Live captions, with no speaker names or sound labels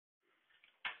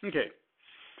Okay,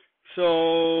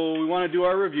 so we want to do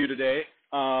our review today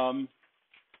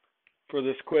for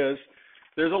this quiz.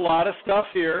 There's a lot of stuff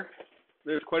here.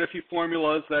 There's quite a few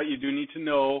formulas that you do need to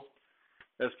know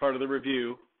as part of the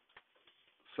review.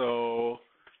 So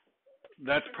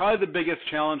that's probably the biggest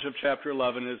challenge of Chapter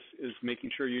 11 is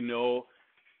making sure you know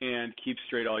and keep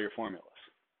straight all your formulas.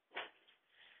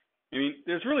 I mean,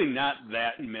 there's really not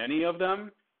that many of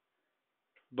them,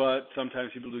 but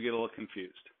sometimes people do get a little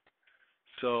confused.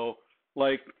 So,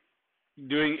 like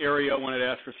doing area when it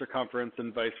asks for circumference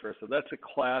and vice versa, that's a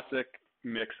classic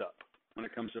mix-up when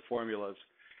it comes to formulas,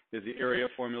 is the area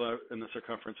formula and the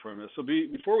circumference formula. So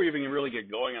before we even really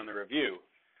get going on the review,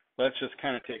 let's just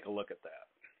kind of take a look at that.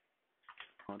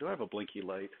 Oh, do I have a blinky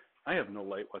light? I have no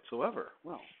light whatsoever.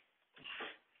 Well,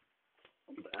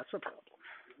 that's a problem.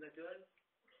 Isn't that good?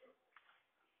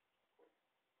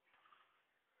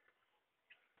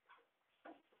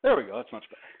 There we go. That's much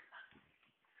better.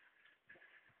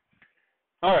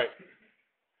 All right.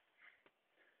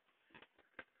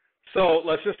 So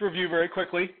let's just review very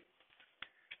quickly.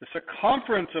 The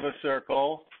circumference of a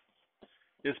circle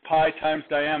is pi times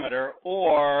diameter,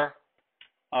 or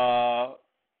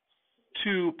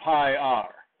 2 pi r,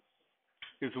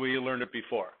 is the way you learned it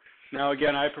before. Now,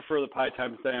 again, I prefer the pi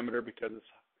times diameter because it's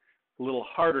a little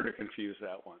harder to confuse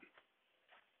that one.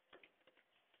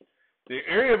 The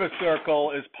area of a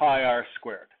circle is pi r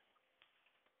squared.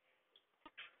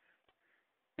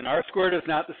 And r squared is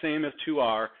not the same as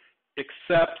 2r,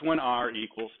 except when r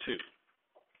equals 2.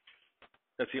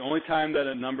 That's the only time that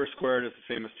a number squared is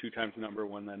the same as 2 times the number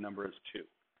when that number is 2.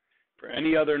 For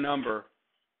any other number,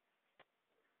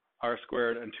 r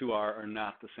squared and 2r are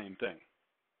not the same thing.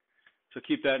 So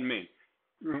keep that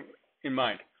in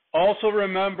mind. Also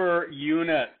remember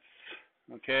units,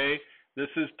 okay? This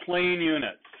is plain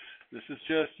units. This is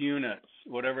just units,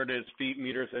 whatever it is, feet,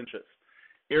 meters, inches.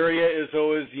 Area is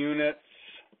always units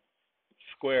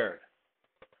squared.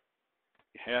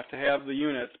 You have to have the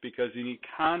units because you need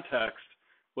context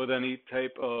with any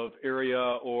type of area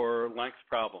or length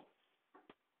problem.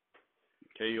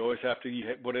 Okay, you always have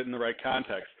to put it in the right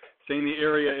context. Saying the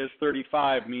area is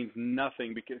 35 means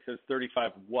nothing because it says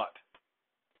 35 what?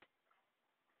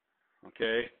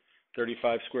 Okay,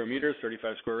 35 square meters,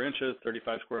 35 square inches,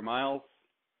 35 square miles.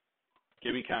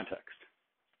 Give me context.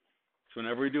 So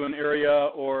whenever we do an area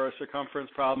or a circumference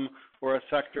problem or a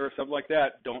sector or something like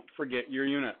that, don't forget your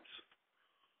units.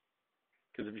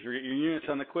 Because if you forget your units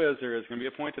on the quiz, there is going to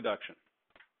be a point deduction.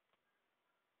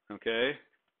 Okay?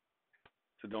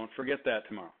 So don't forget that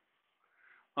tomorrow.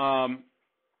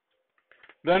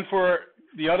 Then for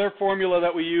the other formula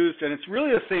that we used, and it's really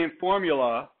the same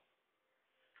formula,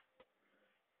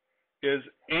 is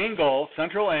angle,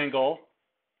 central angle,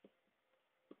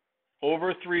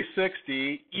 over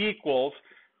 360 equals,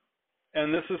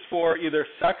 and this is for either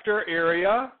sector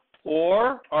area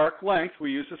or arc length.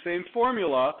 We use the same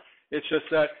formula. It's just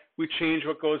that we change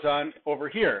what goes on over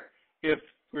here. If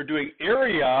we're doing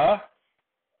area,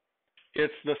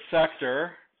 it's the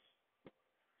sector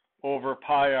over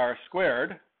pi r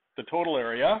squared, the total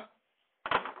area.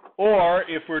 Or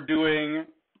if we're doing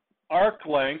arc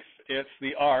length, it's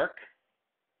the arc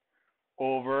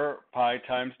over pi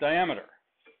times diameter.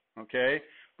 Okay?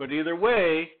 But either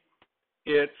way,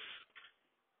 it's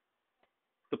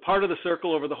the part of the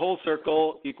circle over the whole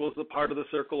circle equals the part of the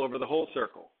circle over the whole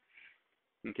circle.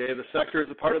 Okay, the sector is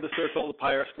a part of the circle, the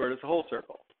pi r squared is the whole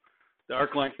circle. The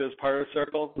arc length is part of the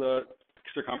circle, the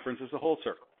circumference is the whole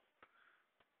circle.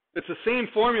 It's the same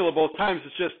formula both times,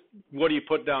 it's just what do you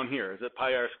put down here? Is it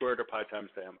pi r squared or pi times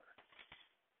diameter?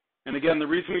 And again, the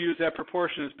reason we use that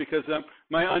proportion is because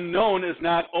my unknown is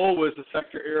not always the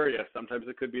sector area. Sometimes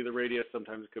it could be the radius,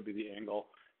 sometimes it could be the angle,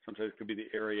 sometimes it could be the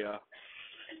area.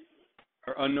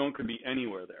 Our unknown could be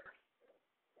anywhere there.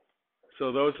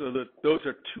 So those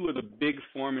are two of the big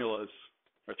formulas,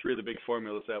 or three of the big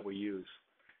formulas that we use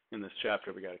in this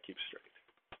chapter we got to keep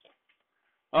straight.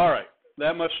 All right,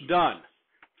 that much done.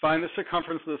 Find the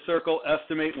circumference of the circle,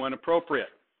 estimate when appropriate.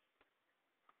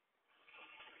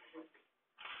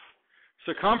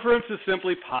 Circumference is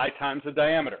simply pi times the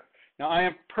diameter. Now, I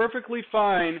am perfectly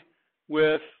fine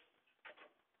with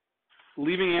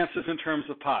leaving answers in terms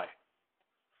of pi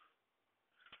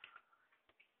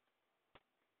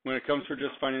when it comes to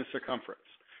just finding the circumference.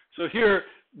 So here,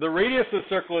 the radius of the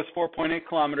circle is 4.8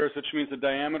 kilometers, which means the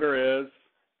diameter is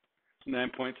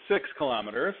 9.6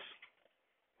 kilometers.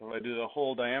 So if I do the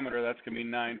whole diameter, that's going to be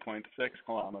 9.6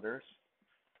 kilometers.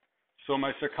 So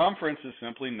my circumference is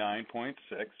simply 9.6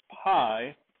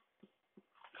 pi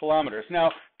kilometers.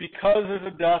 Now, because there's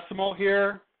a decimal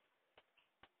here,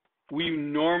 we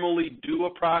normally do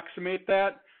approximate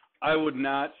that. I would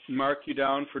not mark you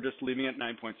down for just leaving it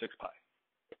 9.6 pi.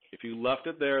 If you left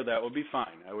it there, that would be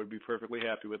fine. I would be perfectly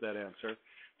happy with that answer.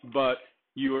 But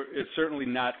it's certainly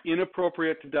not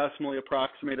inappropriate to decimally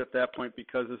approximate at that point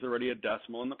because there's already a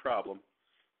decimal in the problem.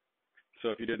 So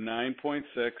if you did 9.6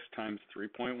 times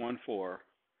 3.14,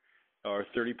 or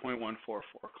 30.144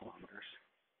 kilometers.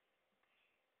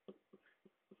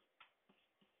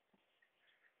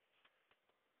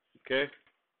 Okay.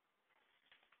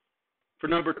 For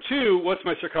number 2, what's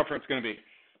my circumference going to be?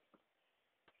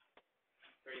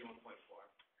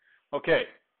 31.4. Okay.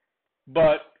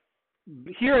 But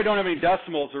here I don't have any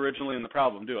decimals originally in the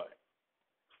problem, do I?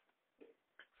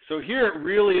 So here it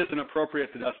really isn't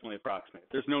appropriate to decimally approximate.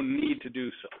 There's no need to do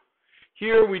so.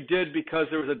 Here we did because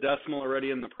there was a decimal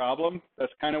already in the problem.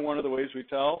 That's kind of one of the ways we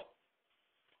tell.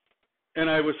 And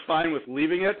I was fine with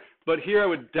leaving it, but here I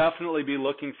would definitely be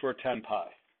looking for 10 pi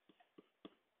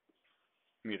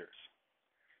meters.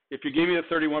 If you gave me the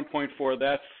 31.4,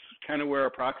 that's kind of where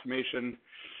approximation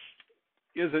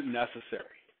isn't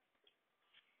necessary.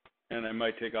 And I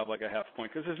might take off like a half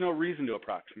point because there's no reason to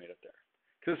approximate it there.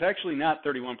 Because it's actually not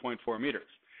 31.4 meters.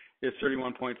 It's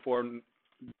 31.4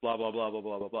 blah, blah, blah, blah,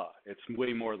 blah, blah, blah. It's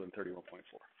way more than 31.4.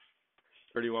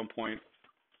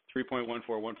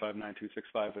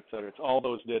 3.14159.265, et cetera. It's all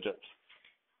those digits.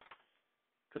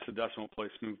 Because the decimal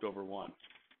place moved over 1.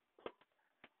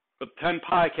 But 10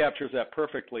 pi captures that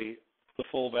perfectly, the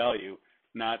full value.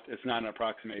 It's not an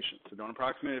approximation. So don't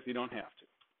approximate if you don't have to.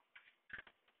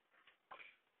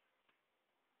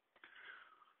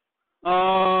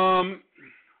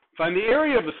 Find the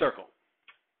area of the circle.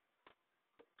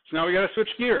 So now we got to switch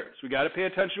gears. We got to pay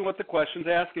attention to what the question's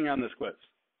asking on this quiz.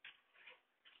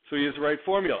 So we use the right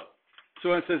formula. So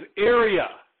when it says area,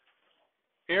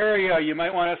 you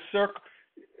might want to circle.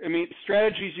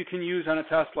 Strategies you can use on a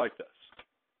test like this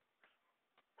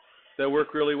that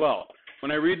work really well.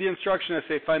 When I read the instruction, I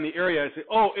say find the area. I say,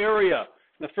 oh, area.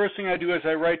 And the first thing I do is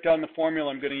I write down the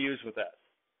formula I'm going to use with that.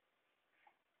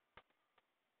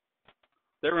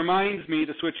 That reminds me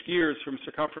to switch gears from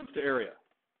circumference to area.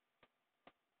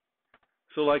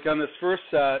 So like on this first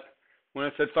set, when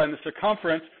I said find the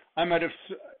circumference, I might have,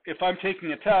 if I'm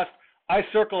taking a test, I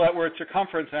circle that word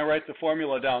circumference and I write the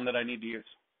formula down that I need to use.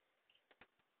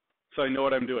 So I know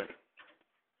what I'm doing.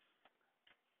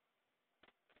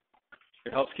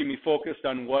 It helps keep me focused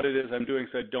on what it is I'm doing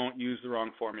so I don't use the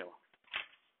wrong formula.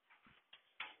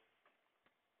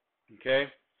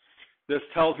 Okay? This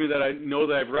tells me that I know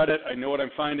that I've read it, I know what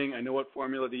I'm finding, I know what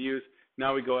formula to use.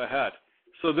 Now we go ahead.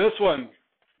 So this one,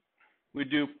 we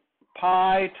do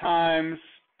pi times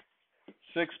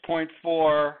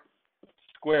 6.4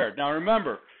 squared. Now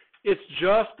remember, it's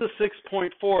just the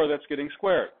 6.4 that's getting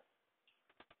squared.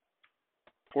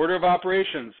 Order of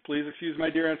operations, please excuse my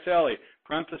dear Aunt Sally.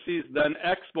 Parentheses, then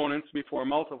exponents before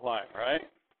multiplying, right?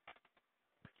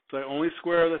 So I only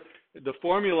square the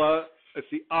formula. It's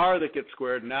the r that gets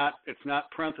squared, it's not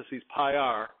parentheses pi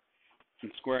r.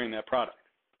 I'm squaring that product.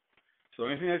 So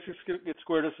anything that gets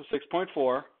squared is the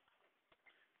 6.4.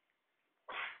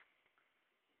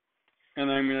 And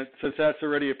then I'm going to, since that's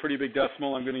already a pretty big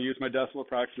decimal, I'm going to use my decimal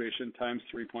approximation times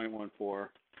 3.14.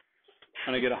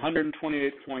 And I get 128.6.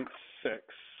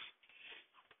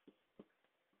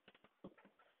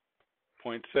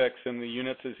 0.6, and the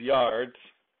units is yards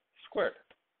squared.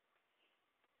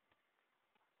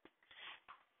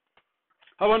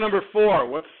 How about number 4?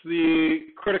 What's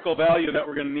the critical value that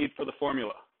we're going to need for the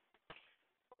formula?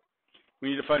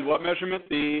 We need to find what measurement?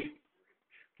 The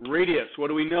radius. What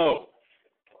do we know?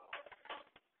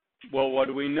 Well, what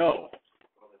do we know?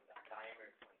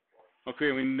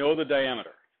 Okay, we know the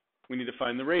diameter. We need to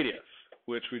find the radius,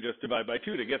 which we just divide by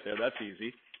 2 to get there. That's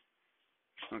easy.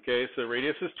 Okay, so the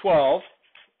radius is 12.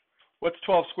 What's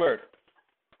 12 squared?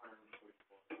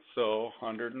 144. So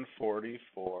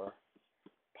 144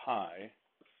 pi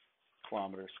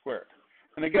kilometers squared.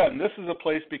 And again, this is a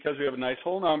place because we have a nice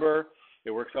whole number.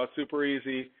 It works out super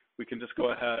easy. We can just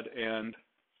go ahead and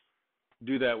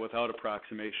do that without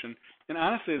approximation. And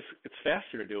honestly, it's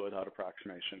faster to do it without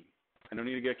approximation. I don't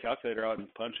need to get a calculator out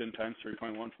and punch in times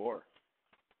 3.14.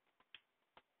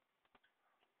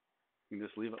 You can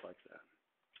just leave it like that.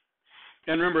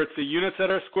 And remember, it's the units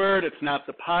that are squared. It's not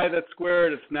the pi that's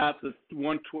squared. It's not the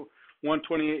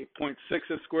 128.6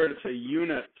 is squared. It's the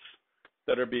units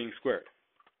that are being squared.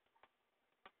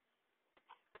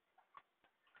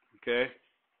 Okay?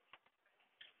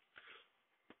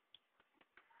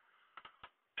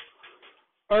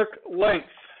 Arc length.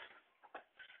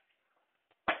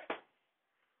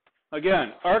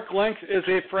 Again, arc length is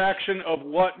a fraction of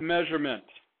what measurement?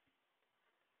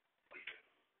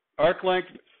 Arc length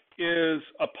is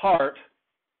a part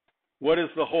What is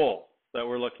the hole that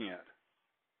we're looking at?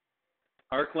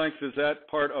 Arc length, is that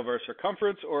part of our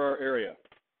circumference or our area?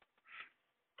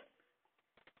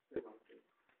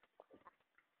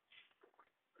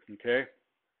 Okay.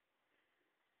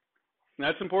 And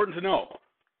that's important to know.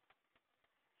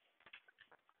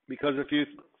 Because if you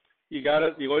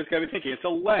always got to be thinking, it's a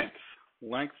length.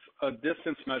 Length, a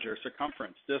distance measure,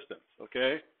 circumference, distance,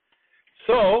 okay?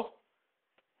 So,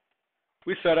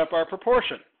 we set up our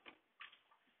proportion.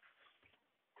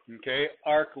 Okay,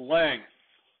 arc length.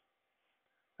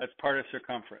 That's part of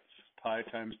circumference. Pi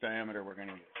times diameter we're going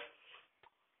to use.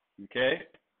 Okay?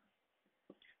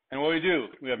 And what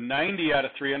we have 90 out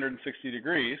of 360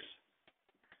 degrees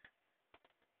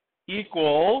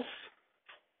equals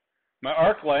my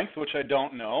arc length, which I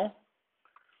don't know,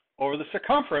 over the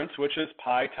circumference, which is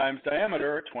pi times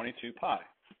diameter, or 22 pi.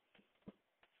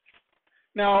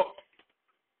 Now,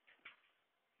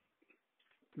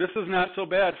 this is not so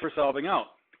bad for solving out,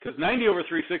 because 90 over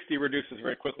 360 reduces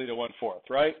very quickly to 1/4,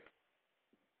 right?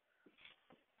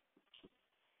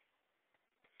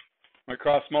 My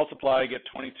cross multiply, I get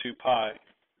 22 pi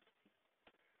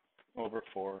over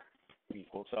 4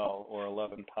 equals L, or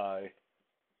 11 pi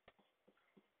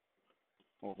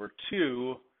over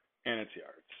 2, and its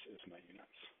yards is my units.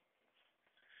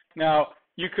 Now,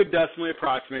 you could decimally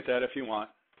approximate that if you want.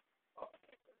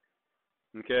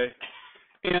 Okay?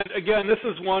 And again, this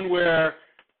is one where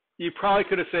you probably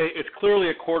could have said it's clearly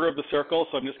a quarter of the circle,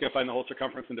 so I'm just going to find the whole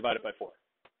circumference and divide it by 4.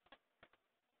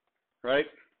 Right?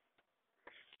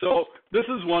 So this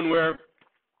is one where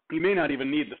you may not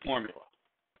even need the formula,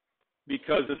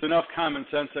 because there's enough common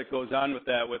sense that goes on with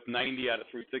that. With 90 out of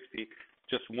 360,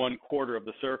 just 1/4 of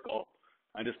the circle,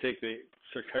 I just take the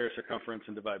entire circumference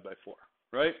and divide by 4,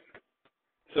 right?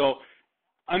 So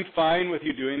I'm fine with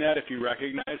you doing that if you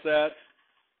recognize that,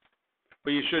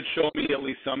 but you should show me at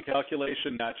least some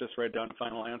calculation, not just write down the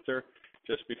final answer,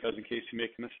 just because in case you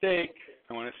make a mistake,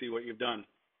 I want to see what you've done,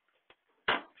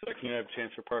 so I can have a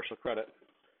chance for partial credit.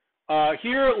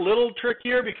 Here, a little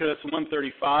trickier because it's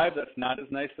 135. That's not as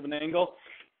nice of an angle.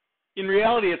 In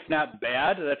reality, it's not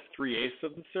bad. That's 3/8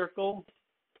 of the circle.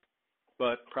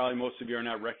 But probably most of you are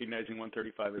not recognizing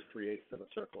 135 as 3/8 of a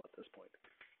circle at this point.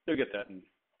 You'll get that in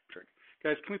trick.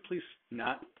 Guys, can we please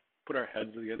not put our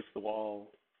heads against the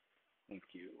wall? Thank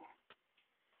you.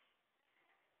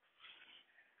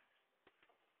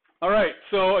 All right,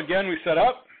 so again, we set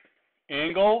up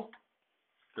angle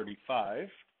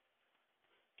 35.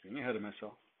 Getting ahead of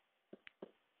myself.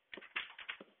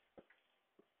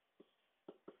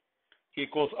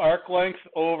 Equals arc length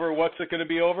over, what's it going to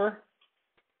be over?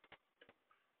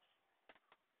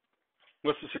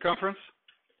 What's the circumference?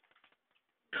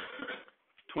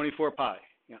 24 pi.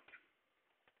 Yeah.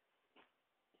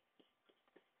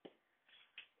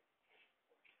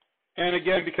 And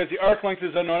again, because the arc length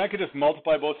is unknown, I could just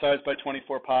multiply both sides by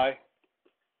 24 pi,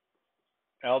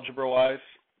 algebra-wise,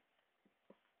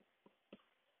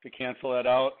 to cancel that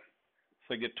out.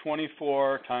 So I get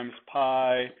 24 times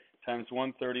pi times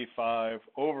 135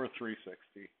 over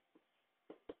 360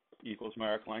 equals my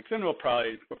arc length. And we'll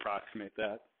probably approximate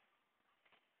that.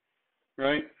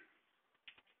 Right?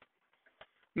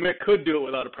 I mean, I could do it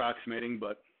without approximating,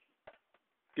 but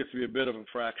it gets to be a bit of a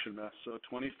fraction mess. So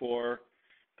 24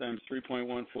 times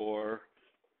 3.14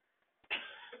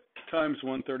 times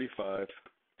 135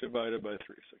 divided by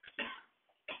 360.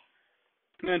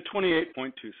 And then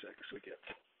 28.26 we get.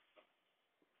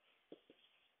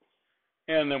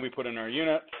 And then we put in our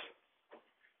units.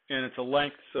 And it's a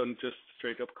length, so just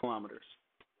straight up kilometers.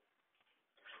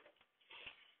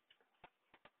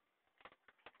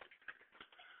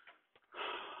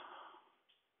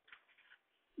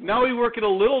 Now we work it a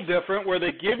little different, where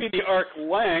they give you the arc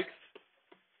length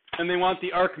and they want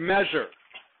the arc measure.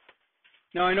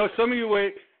 Now I know some of you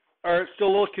are still a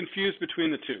little confused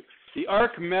between the two. The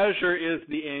arc measure is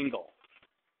the angle.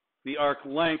 The arc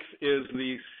length is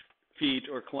the feet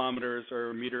or kilometers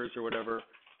or meters or whatever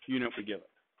unit we give it.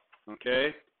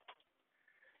 Okay?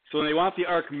 So when they want the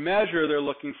arc measure, they're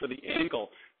looking for the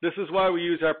angle. This is why we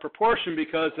use our proportion,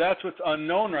 because that's what's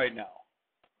unknown right now.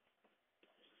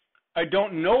 I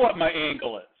don't know what my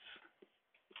angle is.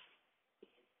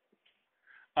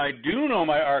 I do know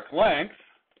my arc length,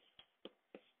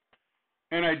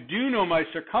 and I do know my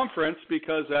circumference,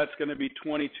 because that's going to be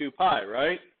 22 pi,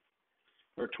 right?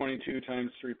 Or 22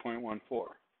 times 3.14,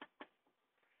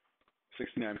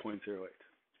 69.08.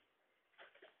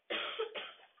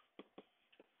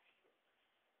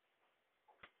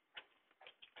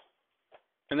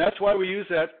 And that's why we use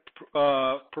that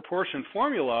proportion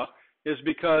formula, is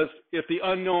because if the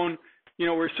unknown,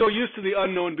 we're so used to the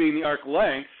unknown being the arc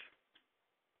length,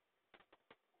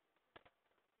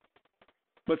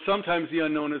 but sometimes the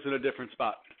unknown is in a different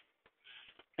spot.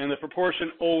 And the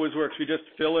proportion always works. We just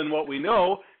fill in what we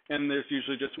know, and there's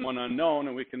usually just one unknown,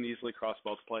 and we can easily cross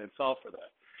multiply and solve for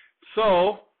that.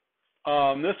 So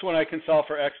this one I can solve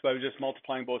for x by just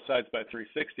multiplying both sides by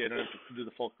 360. I don't have to do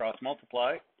the full cross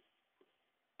multiply.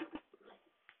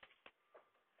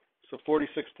 So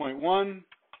 46.1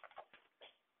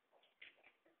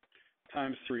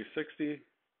 times 360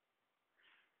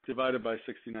 divided by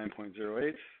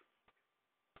 69.08.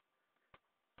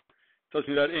 Tells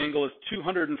me that angle is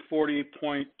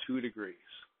 240.2 degrees.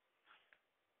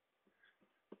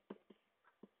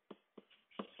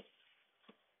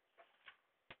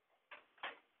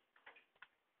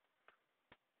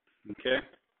 Okay,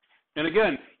 and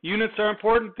again, units are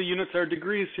important. The units are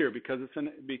degrees here because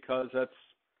that's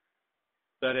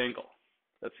that angle.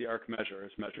 That's the arc measure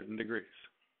is measured in degrees.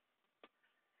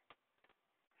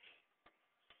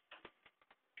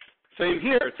 Same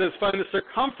here. It says find the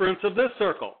circumference of this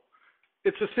circle.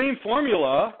 It's the same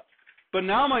formula, but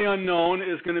now my unknown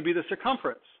is going to be the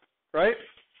circumference, right?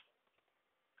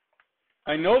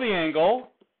 I know the angle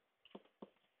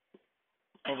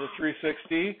over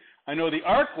 360. I know the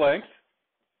arc length.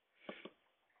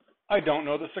 I don't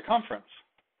know the circumference.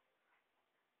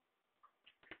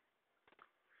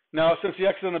 Now, since the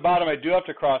x is on the bottom, I do have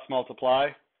to cross multiply.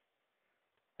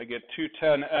 I get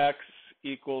 210x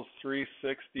equals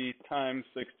 360 times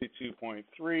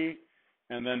 62.3,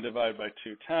 and then divide by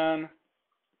 210.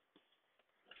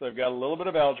 So I've got a little bit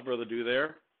of algebra to do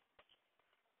there.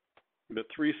 But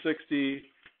 360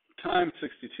 times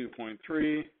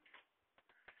 62.3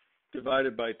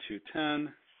 divided by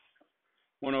 210,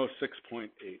 106.8.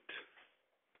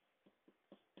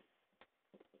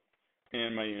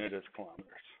 And my unit is kilometers.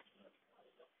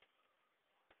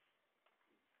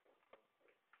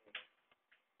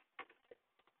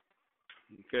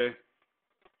 Okay.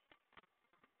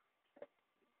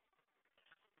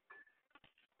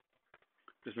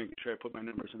 Just making sure I put my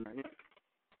numbers in right.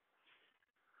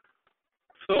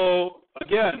 So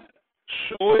again,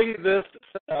 showing this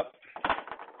setup,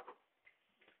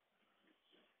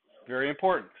 very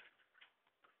important.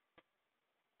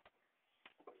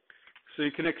 So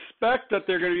you can expect that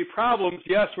there are going to be problems,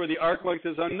 yes, where the arc length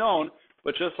is unknown,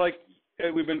 but just like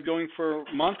we've been going for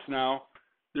months now,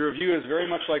 the review is very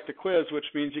much like the quiz, which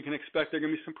means you can expect there are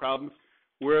going to be some problems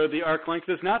where the arc length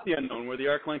is not the unknown, where the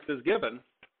arc length is given,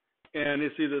 and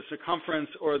it's either the circumference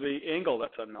or the angle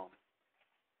that's unknown.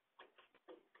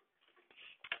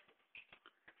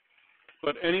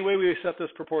 But any way we set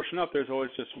this proportion up, there's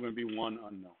always just going to be one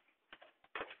unknown.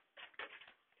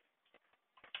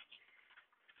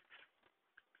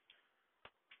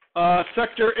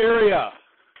 Sector area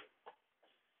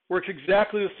works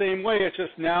exactly the same way. It's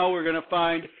just now we're going to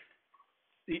find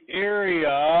the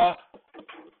area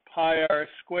pi r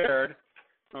squared.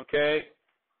 Okay,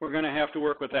 we're going to have to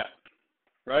work with that,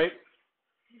 right?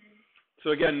 So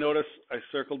again, notice I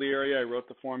circled the area. I wrote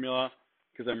the formula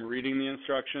because I'm reading the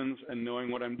instructions and knowing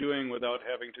what I'm doing without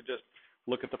having to just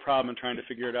look at the problem and trying to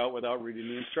figure it out without reading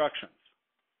the instructions.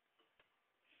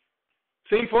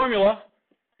 Same formula.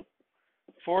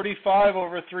 45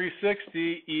 over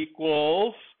 360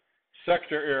 equals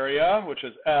sector area, which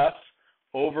is S,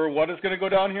 over what is going to go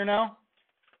down here now?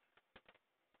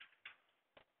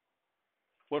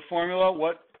 What formula,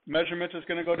 what measurement is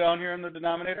going to go down here in the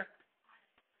denominator?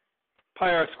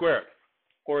 Pi r squared,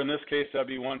 or in this case, that would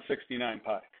be 169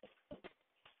 pi,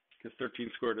 because 13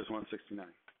 squared is 169.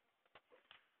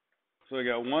 So we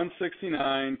got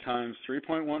 169 times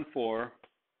 3.14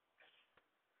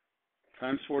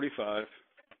 times 45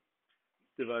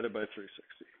 divided by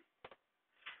 360.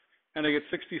 And I get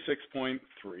 66.3.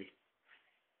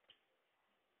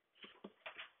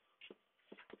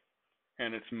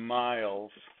 And it's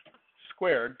miles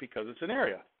squared because it's an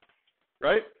area,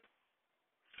 right?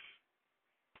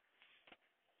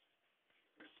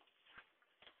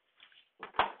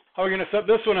 How are we going to set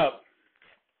this one up?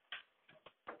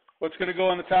 What's going to go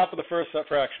on the top of the first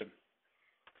fraction?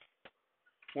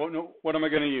 What am I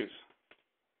going to use?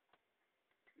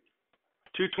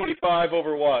 225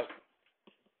 over what?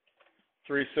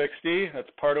 360. That's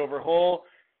part over whole.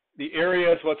 The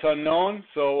area is what's unknown,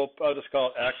 so I'll just call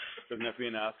it x. Doesn't have to be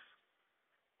an s.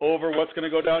 Over what's going to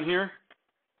go down here?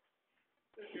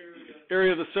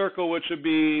 Area of the circle, which would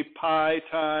be pi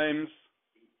times,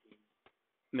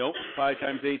 nope, pi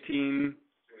times 18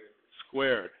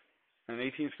 squared. And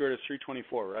 18 squared is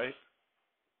 324, right?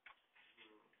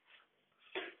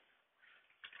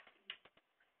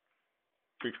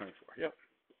 Yep.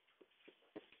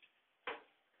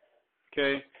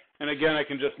 Okay, and again, I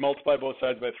can just multiply both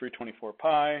sides by 324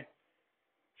 pi.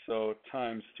 So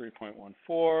times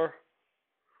 3.14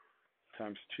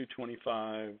 times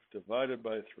 225 divided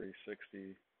by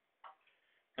 360,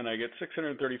 and I get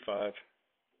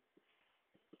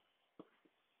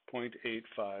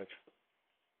 635.85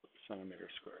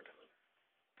 centimeters squared.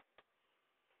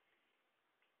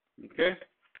 Okay?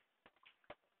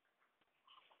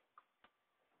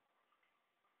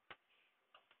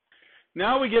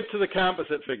 Now we get to the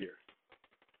composite figure.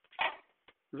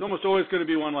 There's almost always going to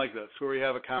be one like this, where we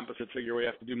have a composite figure where we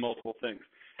have to do multiple things.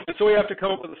 And so we have to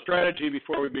come up with a strategy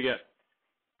before we begin.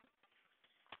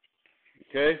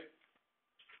 Okay?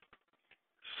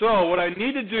 So what I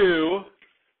need to do,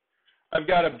 I've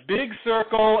got a big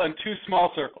circle and two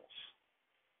small circles.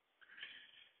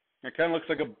 It kind of looks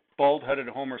like a bald-headed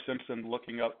Homer Simpson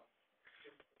looking up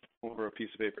over a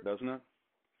piece of paper, doesn't it?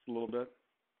 A little bit.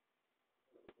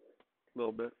 A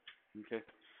little bit. Okay.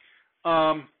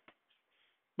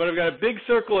 But I've got a big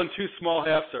circle and two small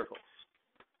half circles.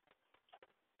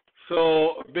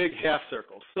 So a big half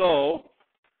circle. So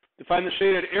to find the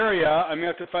shaded area, I'm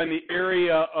going to have to find the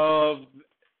area of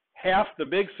half the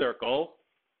big circle.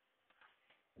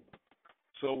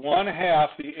 So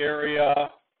 1/2 the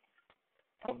area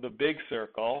of the big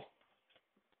circle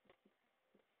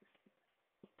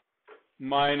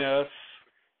minus,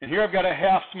 and here I've got a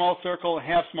half small circle and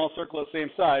half small circle of the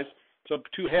same size, so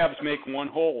two halves make one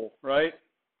whole, right?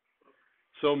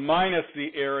 So minus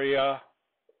the area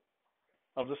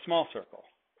of the small circle.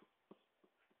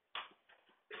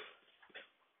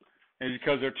 And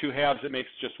because they're two halves, it makes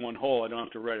just one whole. I don't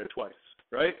have to write it twice,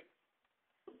 right?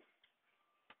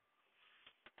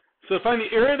 So to find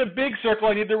the area of the big circle,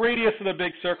 I need the radius of the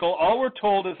big circle. All we're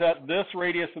told is that this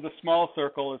radius of the small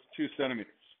circle is 2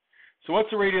 centimeters. So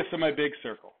what's the radius of my big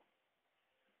circle?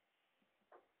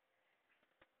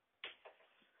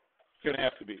 It's going to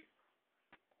have to be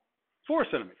 4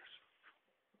 centimeters.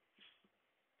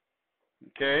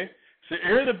 Okay? So the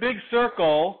area of the big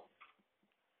circle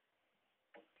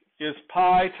is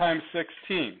pi times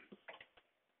 16.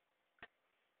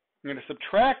 I'm going to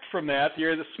subtract from that the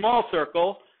area of the small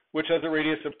circle, which has a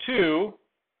radius of 2.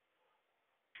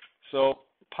 So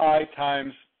pi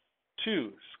times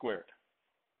 2 squared.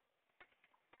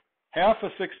 Half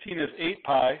of 16 is 8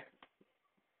 pi.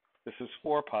 This is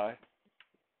 4 pi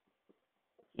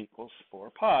equals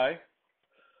 4 pi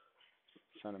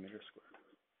centimeters squared.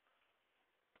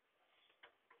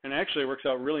 And actually, it works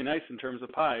out really nice in terms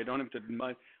of pi. I don't have to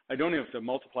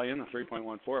multiply in the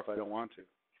 3.14 if I don't want to,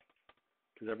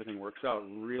 because everything works out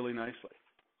really nicely.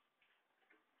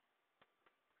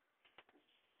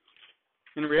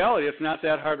 In reality, it's not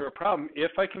that hard of a problem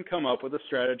if I can come up with a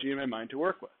strategy in my mind to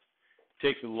work with.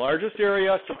 Take the largest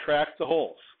area, subtract the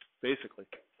holes, basically.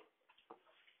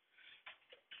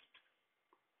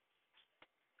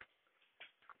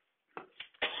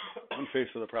 I'm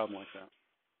faced with a problem like that.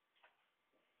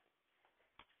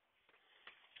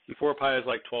 And 4 pi is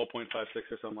like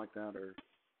 12.56 or something like that, or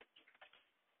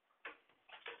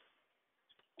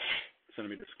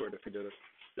centimeters squared if you did it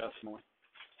decimally.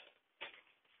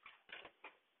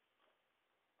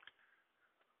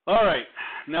 All right,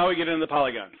 now we get into the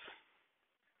polygons.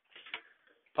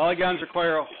 Polygons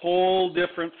require a whole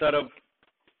different set of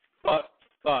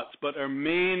thoughts, but our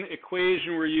main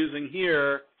equation we're using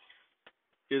here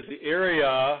is the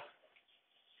area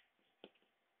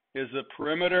is the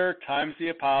perimeter times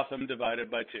the apothem divided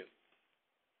by 2.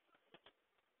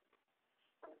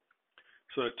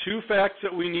 So the two facts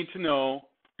that we need to know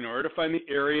in order to find the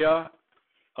area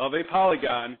of a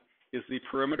polygon is the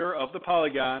perimeter of the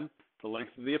polygon, the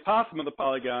length of the apothem of the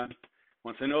polygon.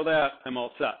 Once I know that, I'm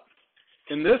all set.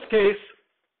 In this case,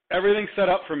 everything's set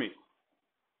up for me.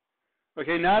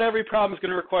 Okay, not every problem is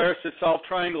going to require us to solve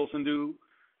triangles and do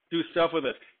stuff with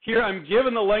it. Here I'm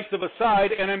given the length of a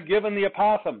side and I'm given the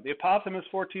apothem. The apothem is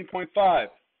 14.5.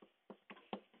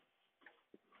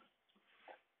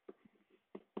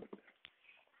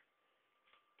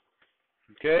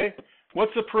 Okay,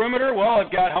 what's the perimeter? Well,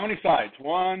 I've got how many sides?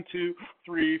 1, 2,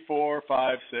 3, 4,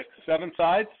 5, 6, 7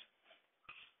 sides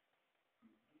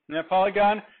in that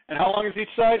polygon. And how long is each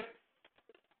side?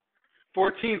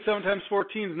 14. 7 times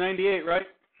 14 is 98, right?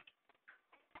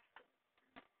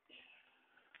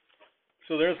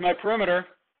 So there's my perimeter.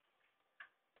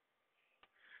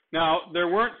 Now, there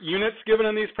weren't units given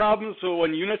in these problems, so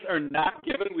when units are not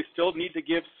given, we still need to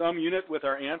give some unit with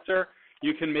our answer.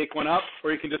 You can make one up,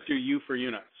 or you can just do U for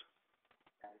units.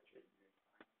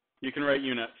 You can write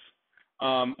units.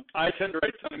 I tend to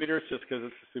write centimeters just because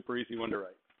it's a super easy one to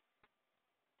write.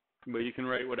 But you can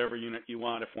write whatever unit you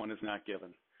want if one is not given.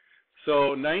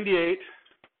 So 98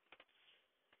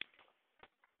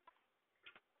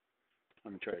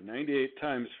 Let me try it. 98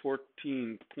 times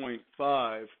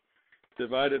 14.5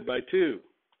 divided by 2.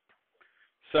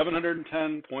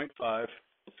 710.5.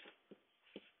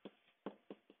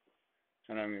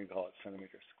 And I'm going to call it centimeters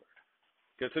squared.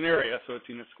 It's an area, so it's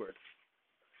units squared.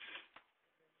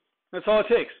 That's all it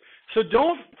takes. So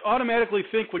don't automatically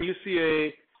think when you see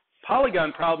a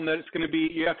polygon problem that it's going to be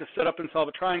you have to set up and solve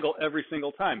a triangle every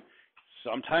single time.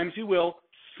 Sometimes you will,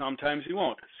 sometimes you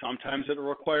won't. Sometimes it will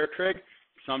require trig,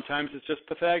 sometimes it's just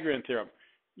Pythagorean theorem.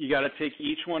 You got to take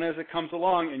each one as it comes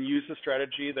along and use the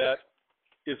strategy that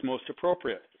is most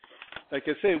appropriate. Like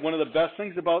I say, one of the best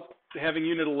things about having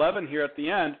Unit 11 here at the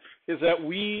end is that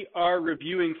we are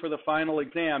reviewing for the final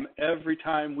exam every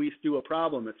time we do a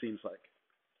problem, it seems like.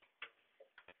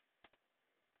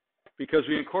 Because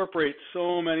we incorporate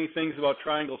so many things about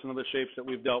triangles and other shapes that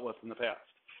we've dealt with in the past.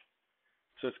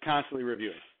 So it's constantly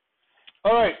reviewing.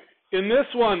 All right, in this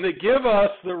one, they give us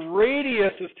the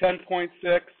radius is 10.6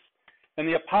 and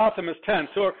the apothem is 10.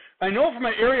 So I know from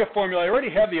my area formula, I already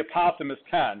have the apothem as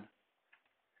 10.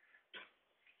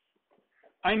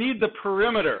 I need the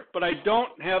perimeter, but I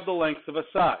don't have the length of a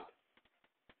side.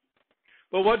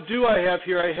 But what do I have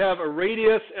here? I have a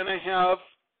radius and I have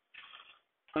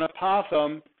an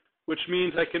apothem, which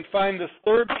means I can find this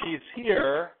third piece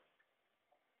here,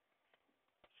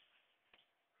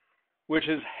 which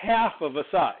is half of a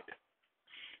side.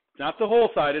 Not the whole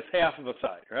side, it's half of a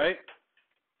side, right?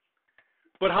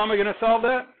 But how am I going to solve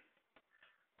that?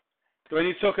 Do I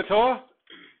need SOHCAHTOA?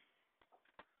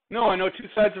 No, I know two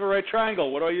sides of a right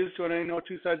triangle. What do I use when I know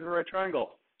two sides of a right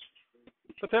triangle?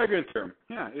 Pythagorean theorem.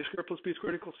 Yeah, a squared plus b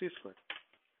squared equals c squared.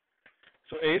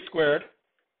 So a squared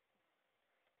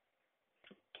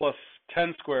plus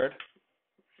 10 squared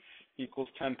equals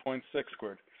 10.6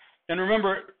 squared. And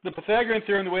remember, the Pythagorean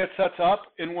theorem, the way it sets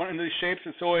up in one of these shapes,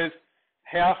 it's always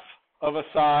half of a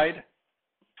side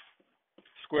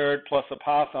squared plus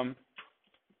apothem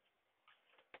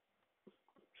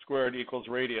squared equals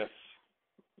radius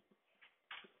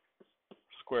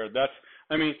squared. That's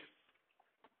the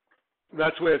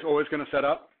way it's always going to set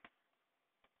up.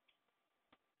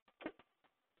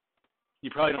 You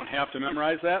probably don't have to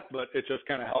memorize that, but it just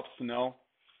kind of helps to know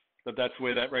that that's the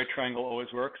way that right triangle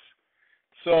always works.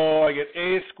 So I get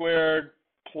a squared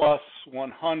plus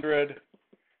 100.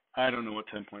 I don't know what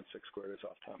 10.6 squared is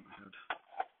off the top of my head.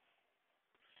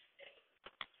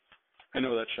 I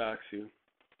know that shocks you.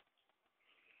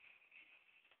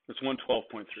 It's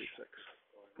 112.36.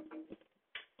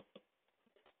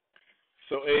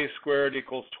 So a squared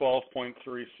equals 12.36.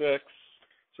 So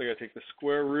I got to take the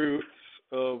square roots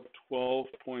of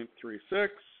 12.36,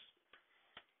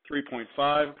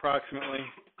 3.5 approximately.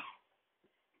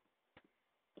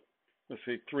 Let's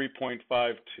see,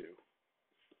 3.52.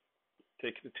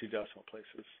 Take the two decimal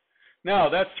places. Now,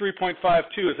 that's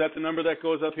 3.52. Is that the number that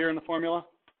goes up here in the formula?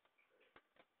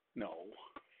 No.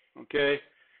 Okay.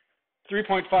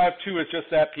 3.52 is just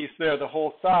that piece there. The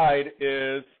whole side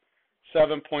is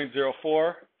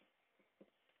 7.04.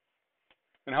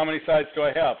 And how many sides do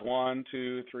I have? 1,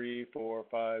 2, 3, 4,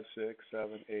 5, 6,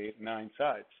 7, 8, 9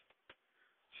 sides.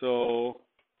 So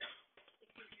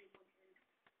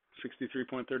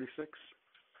 63.36.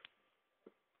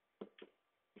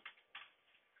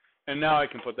 And now I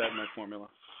can put that in my formula.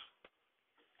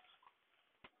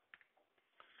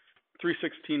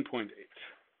 316.8.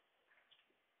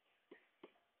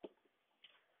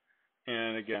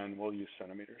 And again, we'll use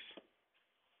centimeters.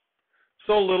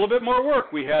 So a little bit more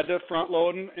work. We had to front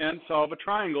load and solve a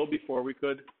triangle before we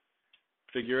could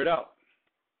figure it out.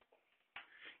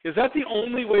 Is that the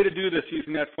only way to do this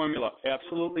using that formula?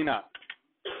 Absolutely not.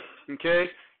 Okay?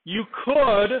 You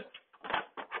could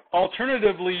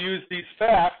alternatively use these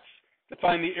facts to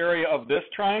find the area of this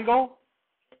triangle,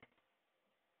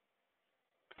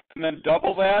 and then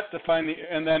double that to find the,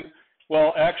 and then,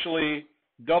 well, actually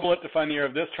double it to find the area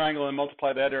of this triangle and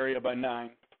multiply that area by 9.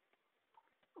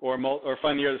 Or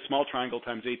find the area of the small triangle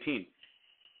times 18,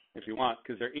 if you want,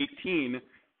 because they're 18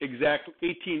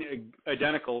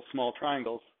 identical small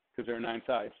triangles, because there are 9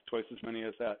 sides, twice as many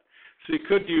as that. So you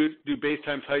could do base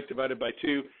times height divided by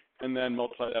 2, and then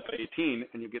multiply that by 18,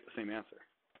 and you get the same answer.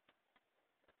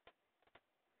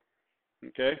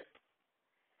 Okay?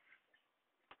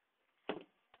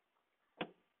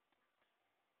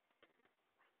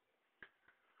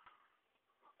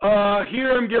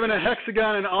 Here I'm given a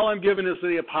hexagon, and all I'm given is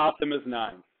the apothem is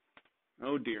 9.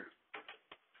 Oh, dear.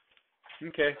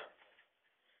 Okay.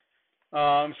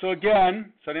 So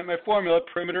again, setting up my formula,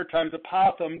 perimeter times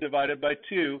apothem divided by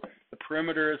 2. The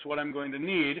perimeter is what I'm going to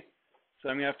need, so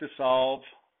I'm going to have to solve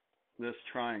this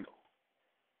triangle.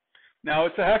 Now,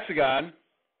 it's a hexagon,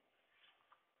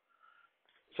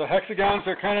 so So hexagons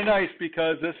are kind of nice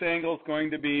because this angle is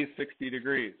going to be 60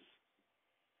 degrees.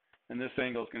 And this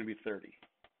angle is going to be 30.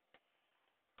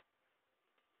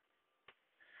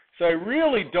 So I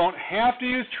really don't have to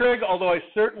use trig, although I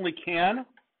certainly can.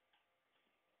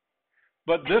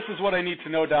 But this is what I need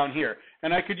to know down here.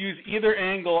 And I could use either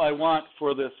angle I want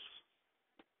for this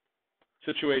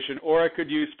situation, or I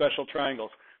could use special triangles.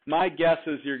 My guess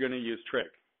is you're going to use trig.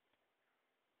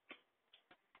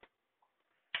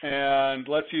 And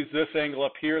let's use this angle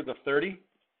up here, the 30.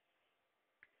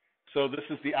 So this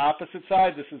is the opposite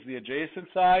side. This is the adjacent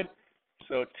side.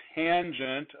 So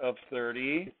tangent of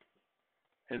 30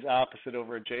 is opposite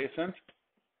over adjacent.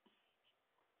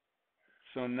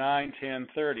 So 9 tan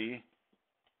 30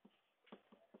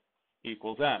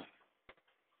 equals n.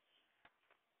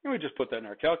 And we just put that in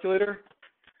our calculator.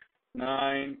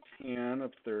 9 tan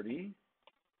of 30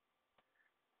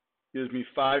 gives me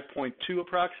 5.2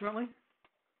 approximately.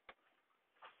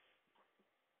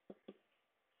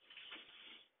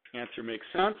 Answer makes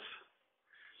sense.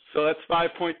 So that's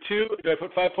 5.2. Do I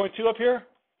put 5.2 up here?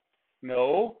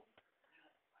 No.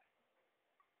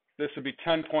 This would be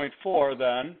 10.4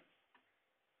 then.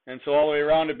 And so all the way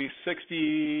around it'd be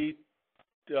 62.4.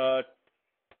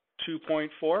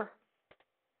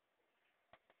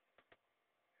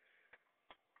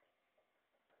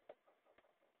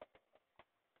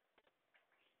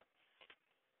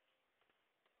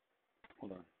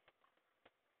 Hold on.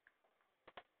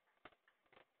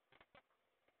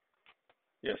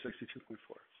 Yeah, 62.4.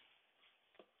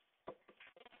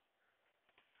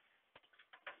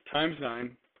 Times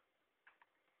 9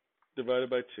 divided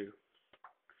by 2.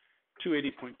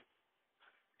 280.8.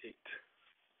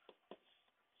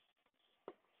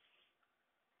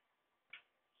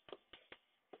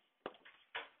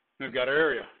 We've got our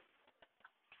area.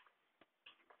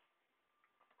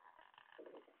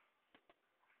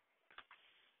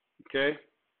 Okay.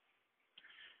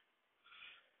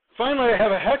 Finally, I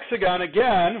have a hexagon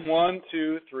again. 1,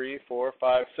 2, 3, 4,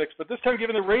 5, 6. But this time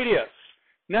given the radius.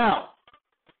 Now,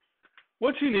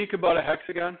 what's unique about a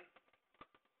hexagon?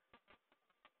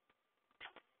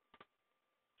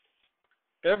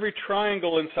 Every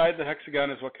triangle inside the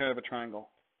hexagon is what kind of a triangle?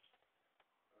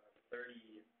 30.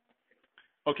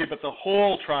 Okay, but the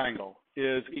whole triangle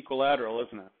is equilateral,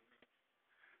 isn't it?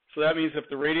 So that means if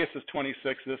the radius is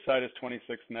 26, this side is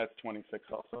 26, and that's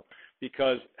 26 also,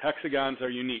 because hexagons are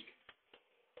unique.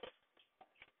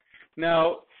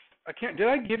 Now, did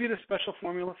I give you the special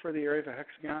formula for the area of a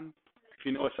hexagon? If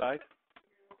you know a side?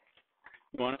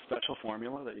 You want a special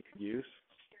formula that you could use?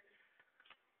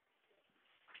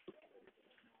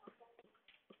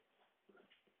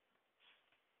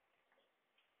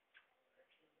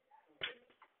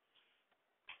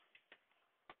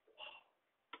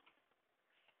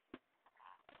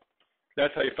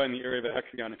 That's how you find the area of a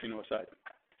hexagon if you know a side.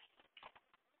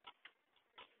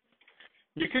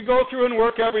 You could go through and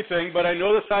work everything, but I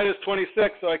know the side is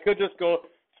 26, so I could just go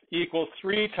equals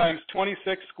 3 times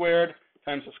 26 squared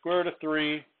times the square root of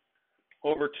 3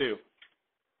 over 2.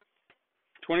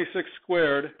 26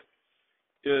 squared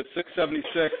is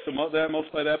 676, so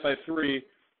multiply that by 3,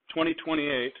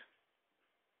 2028.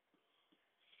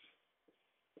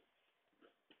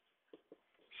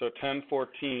 So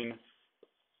 1014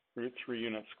 root 3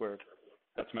 units squared.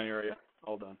 That's my area.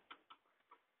 All done.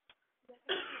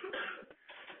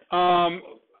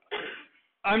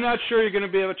 I'm not sure you're going to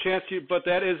be able a chance to, but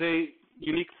that is a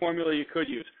unique formula you could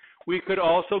use. We could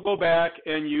also go back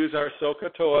and use our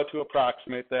SOHCAHTOA to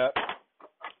approximate that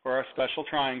for our special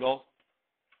triangle.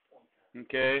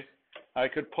 Okay, I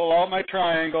could pull out my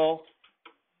triangle,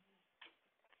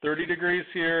 30 degrees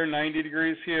here, 90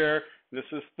 degrees here. This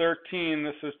is 13,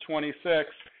 this is 26.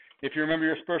 If you remember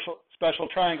your special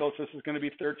triangles, this is going to be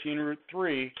 13 root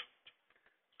 3,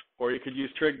 or you could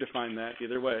use trig to find that,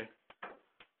 either way.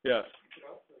 Yes? You could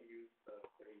also use the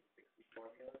 30-60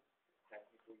 formula.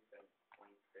 Technically, since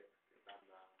 26 is on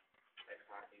the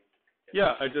x-axis.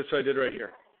 Yeah, that's what I did right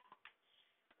here.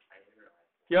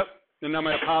 Yep, and now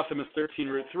my apothem is 13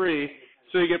 root 3,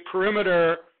 so you get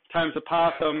perimeter times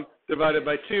apothem divided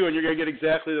by 2, and you're going to get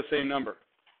exactly the same number.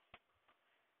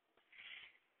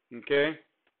 Okay?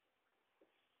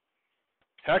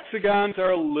 Hexagons are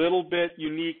a little bit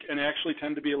unique and actually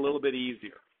tend to be a little bit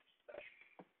easier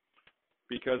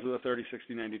because of the 30,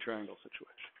 60, 90 triangle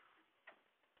situation.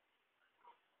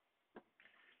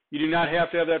 You do not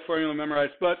have to have that formula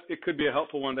memorized, but it could be a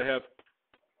helpful one to have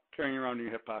carrying around in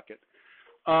your hip pocket.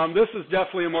 This is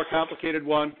definitely a more complicated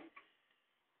one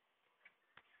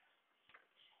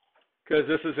because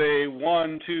this is a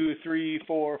 1, 2, 3,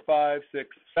 4, 5, 6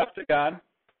 septagon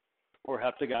or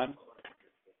heptagon.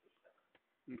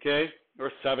 Okay,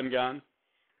 or 7 gone.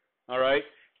 All right.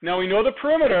 Now we know the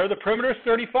perimeter. The perimeter is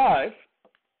 35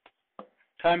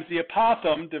 times the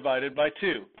apothem divided by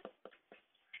 2.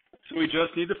 So we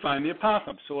just need to find the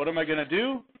apothem. So what am I going to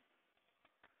do?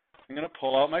 I'm going to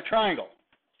pull out my triangle,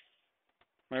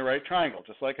 my right triangle,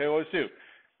 just like I always do.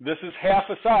 This is half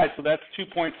a side, so that's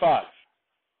 2.5.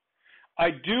 I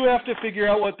do have to figure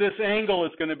out what this angle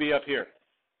is going to be up here.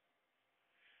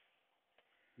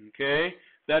 Okay,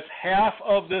 that's half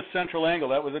of this central angle.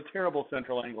 That was a terrible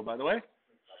central angle, by the way.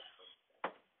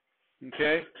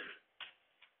 Okay.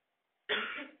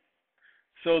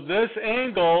 So this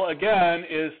angle, again,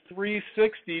 is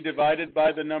 360 divided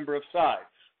by the number of sides.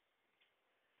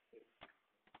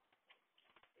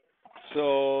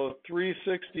 So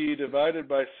 360 divided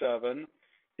by 7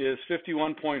 is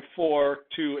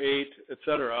 51.428,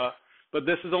 etc. But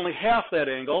this is only half that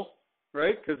angle,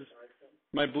 right? Because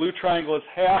my blue triangle is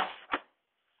half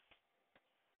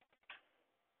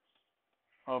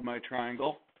of my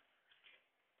triangle.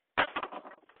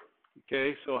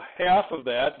 Okay, so half of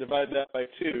that, divide that by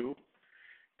 2,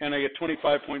 and I get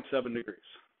 25.7 degrees.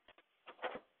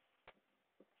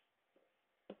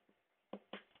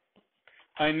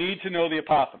 I need to know the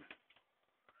apothem.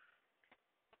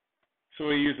 So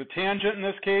we use a tangent in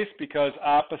this case because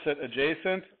opposite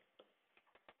adjacent.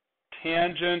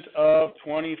 Tangent of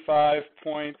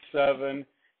 25.7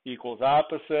 equals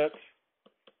opposite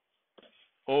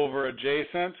over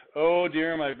adjacent. Oh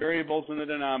dear, my variable's in the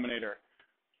denominator.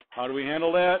 How do we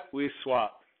handle that? We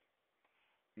swap.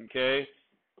 Okay,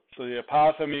 so the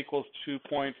apothem equals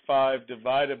 2.5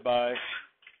 divided by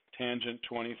tangent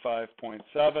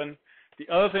 25.7. The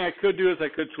other thing I could do is I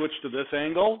could switch to this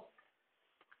angle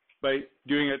by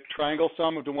doing a triangle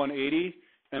sum of to 180,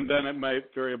 and then my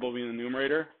variable be in the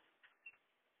numerator.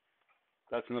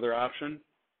 That's another option.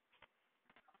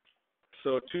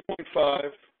 So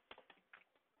 2.5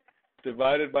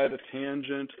 divided by the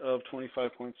tangent of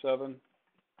 25.7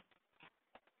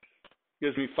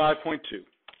 gives me 5.2.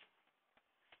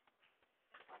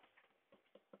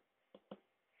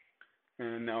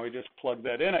 And now we just plug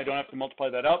that in. I don't have to multiply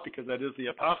that out because that is the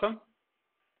apothem.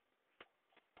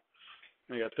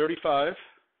 I got 35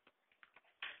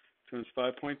 times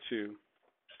 5.2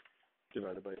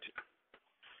 divided by 2.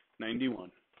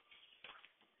 91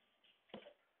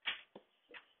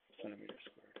 centimeters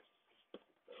squared.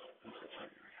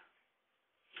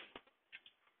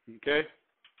 Okay.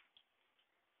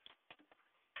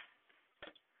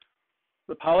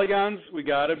 The polygons, we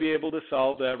got to be able to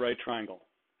solve that right triangle.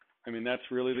 I mean, that's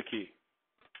really the key.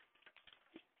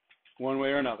 One way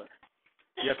or another.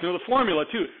 You have to know the formula,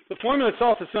 too. The formula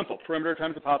itself is simple. Perimeter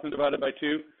times apothem divided by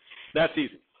 2. That's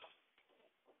easy.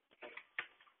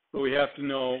 But we have to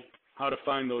know how to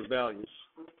find those values,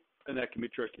 and that can be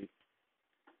tricky.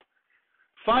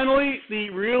 Finally, the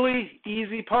really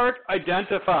easy part,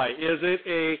 identify. Is it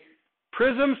a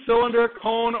prism, cylinder,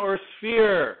 cone, or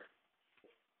sphere?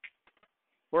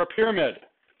 Or a pyramid?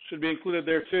 Should be included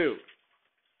there, too.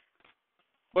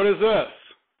 What is this?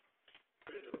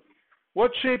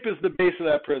 What shape is the base of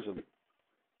that prism?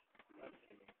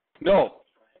 No.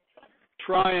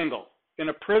 Triangle. In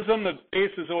a prism, the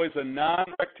base is always a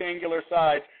non-rectangular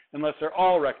side unless they're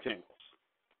all rectangles.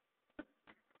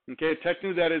 Okay,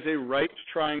 technically that is a right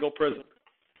triangle prism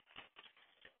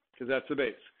because that's the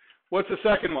base. What's the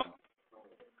second one?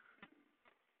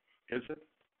 Is it?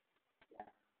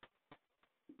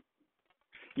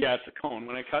 Yeah, it's a cone.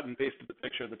 When I cut and pasted the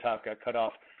picture, the top got cut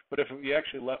off. But if you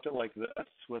actually left it like this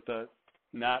with a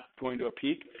not going to a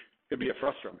peak, it'd be a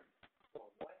frustrum.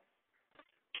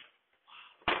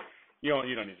 You don't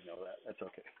need to know that. That's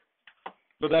okay.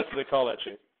 But that's what they call that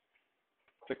shape.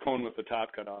 It's a cone with the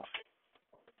top cut off.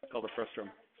 It's called a frustrum.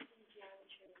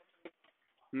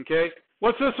 Okay.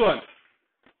 What's this one?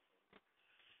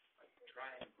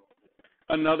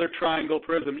 Another triangle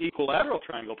prism, equilateral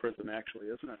triangle prism, actually,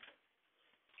 isn't it?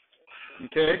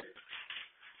 Okay.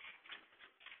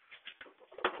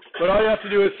 But all you have to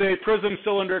do is say prism,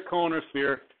 cylinder, cone, or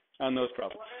sphere on those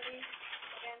problems. What are these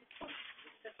again?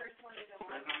 The first one is a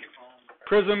what?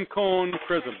 Prism, cone,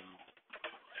 prism.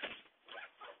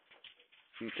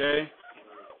 Okay.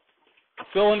 A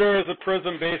cylinder is a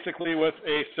prism basically with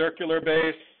a circular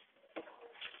base.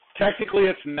 Technically,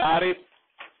 it's not a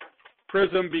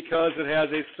prism because it has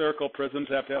a circle. Prisms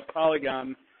have to have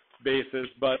polygon bases,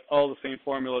 but all the same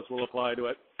formulas will apply to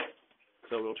it.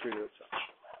 So we'll treat it as such.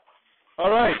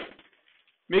 All right.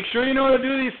 Make sure you know how to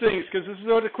do these things because this is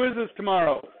what the quiz is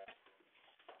tomorrow.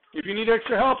 If you need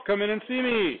extra help, come in and see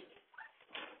me.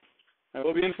 I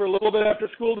will be in for a little bit after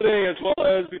school today, as well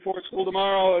as before school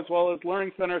tomorrow, as well as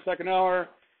Learning Center second hour,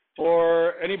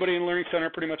 or anybody in Learning Center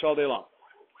pretty much all day long.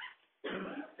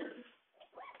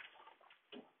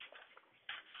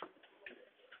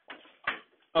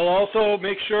 I'll also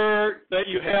make sure that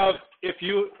you have,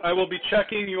 I will be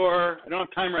checking I don't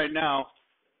have time right now.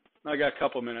 I got a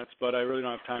couple minutes, but I really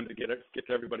don't have time to get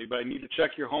to everybody. But I need to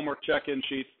check your homework check-in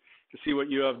sheets to see what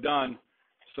you have done.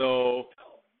 So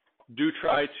do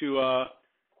try to,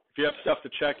 if you have stuff to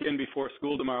check in before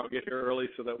school tomorrow, get here early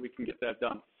so that we can get that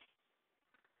done.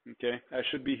 Okay? I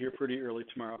should be here pretty early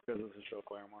tomorrow because it's a show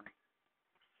choir morning.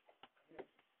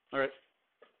 All right.